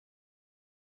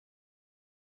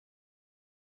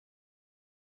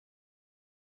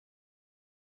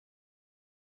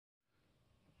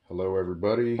Hello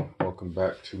everybody, welcome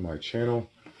back to my channel.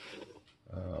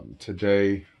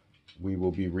 Today we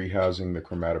will be rehousing the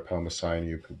Chromatopelma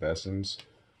Cyaneopubescens.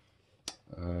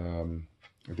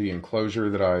 The enclosure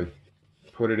that I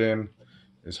put it in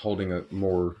is holding a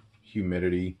more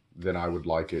humidity than I would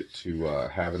like it to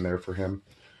have in there for him.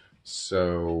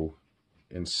 So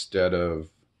instead of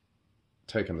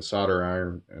taking the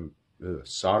soldering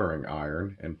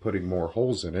iron and putting more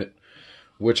holes in it,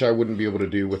 which I wouldn't be able to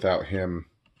do without him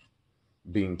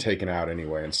being taken out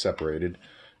anyway and separated.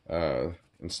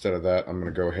 Instead of that, I'm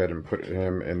going to go ahead and put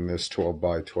him in this 12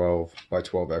 by 12 by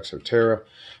 12 Exoterra.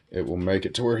 It will make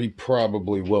it to where he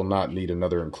probably will not need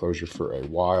another enclosure for a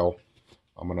while.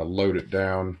 I'm going to load it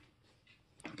down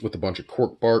with a bunch of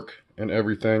cork bark and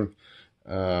everything.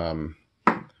 I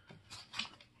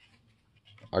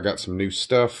got some new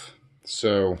stuff,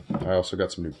 so I also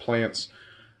got some new plants.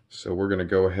 So we're going to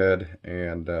go ahead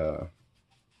and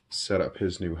set up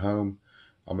his new home.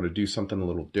 I'm going to do something a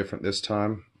little different this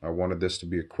time. I wanted this to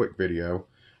be a quick video,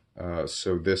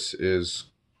 so this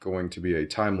is going to be a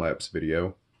time-lapse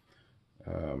video.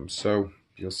 So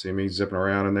you'll see me zipping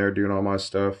around in there doing all my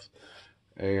stuff,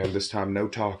 and this time no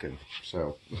talking.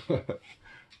 So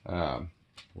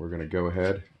we're going to go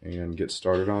ahead and get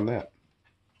started on that.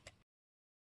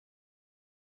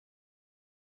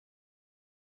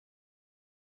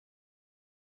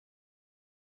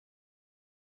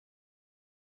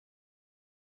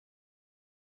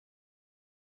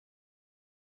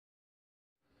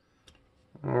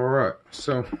 Alright,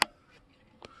 so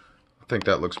I think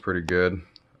that looks pretty good.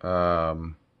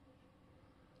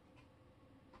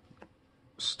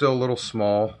 Still a little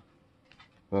small.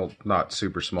 Well, not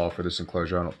super small for this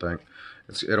enclosure, I don't think.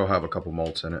 It'll have a couple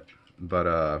molts in it.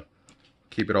 But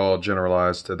keep it all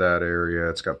generalized to that area.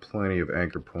 It's got plenty of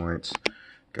anchor points.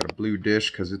 Got a blue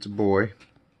dish because it's a boy.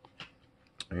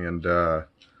 And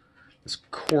this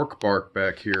cork bark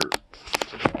back here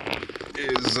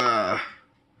is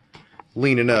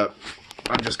leaning up.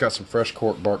 I just got some fresh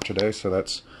cork bark today, so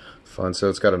that's fun. So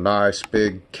it's got a nice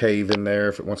big cave in there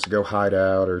if it wants to go hide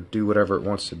out or do whatever it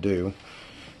wants to do.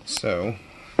 So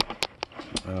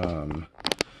I'm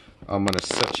going to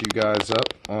set you guys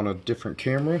up on a different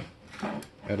camera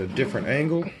at a different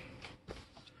angle.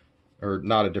 Or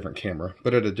not a different camera,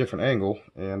 but at a different angle.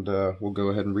 And we'll go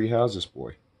ahead and rehouse this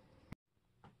boy.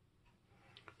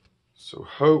 So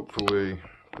hopefully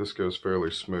this goes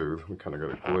fairly smooth. We kind of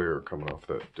got a glare coming off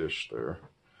that dish there.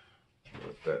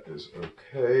 But that is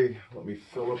okay. Let me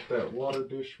fill up that water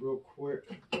dish real quick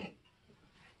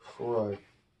before I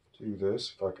do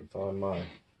this, if I can find mine.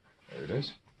 There it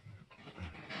is.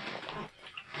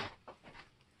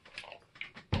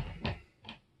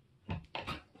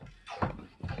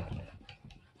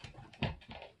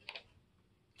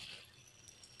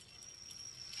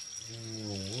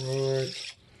 Alright.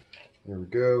 There we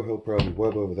go. He'll probably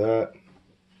web over that.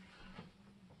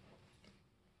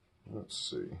 Let's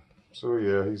see. So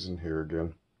yeah, he's in here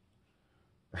again.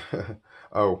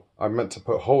 Oh, I meant to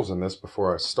put holes in this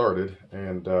before I started,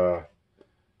 and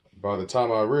by the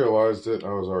time I realized it,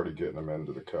 I was already getting him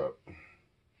into the cup.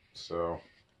 So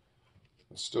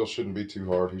it still shouldn't be too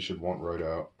hard. He should want right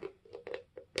out.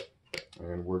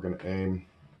 And we're going to aim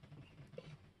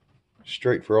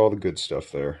straight for all the good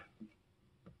stuff there.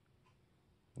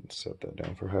 Let's set that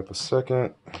down for half a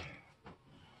second.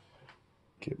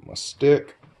 Get my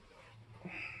stick.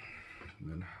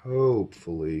 And then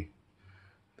hopefully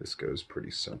this goes pretty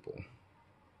simple.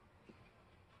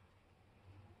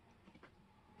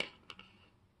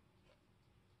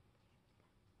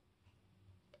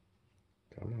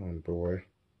 Come on, boy.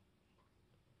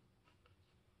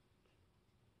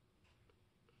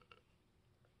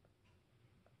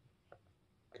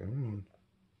 Come on.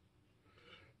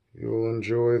 You'll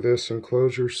enjoy this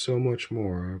enclosure so much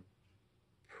more. I'm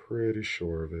pretty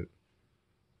sure of it.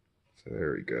 So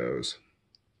there he goes.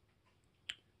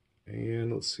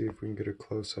 And let's see if we can get a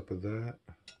close-up of that.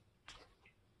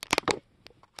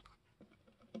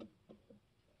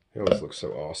 He always looks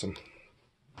so awesome.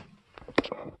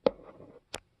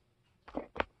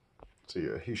 So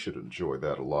yeah, he should enjoy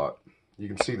that a lot. You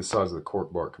can see the size of the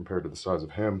cork bark compared to the size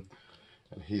of him.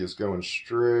 And he is going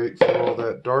straight through all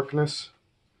that darkness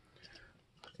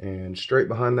and straight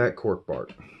behind that cork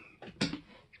bark.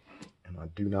 And I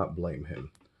do not blame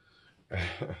him.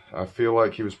 I feel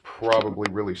like he was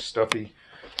probably really stuffy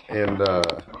in the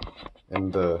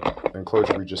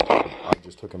enclosure I just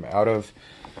took him out of.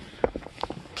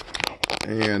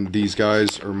 And these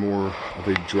guys are more of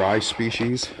a dry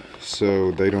species,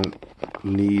 so they don't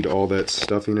need all that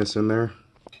stuffiness in there.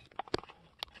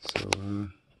 So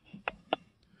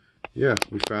yeah,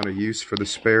 we found a use for the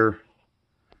spare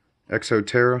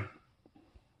Exoterra.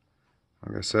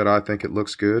 Like I said, I think it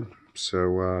looks good.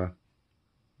 So,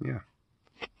 yeah.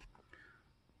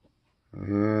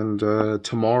 And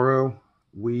tomorrow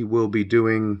we will be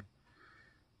doing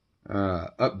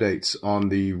updates on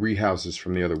the rehouses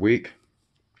from the other week.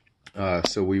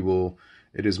 So we will,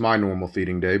 it is my normal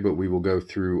feeding day, but we will go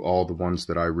through all the ones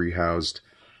that I rehoused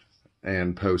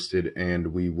and posted,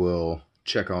 and we will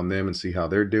check on them and see how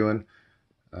they're doing.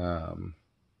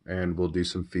 And we'll do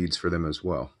some feeds for them as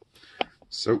well.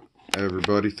 So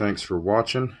everybody, thanks for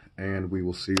watching, and we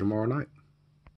will see you tomorrow night.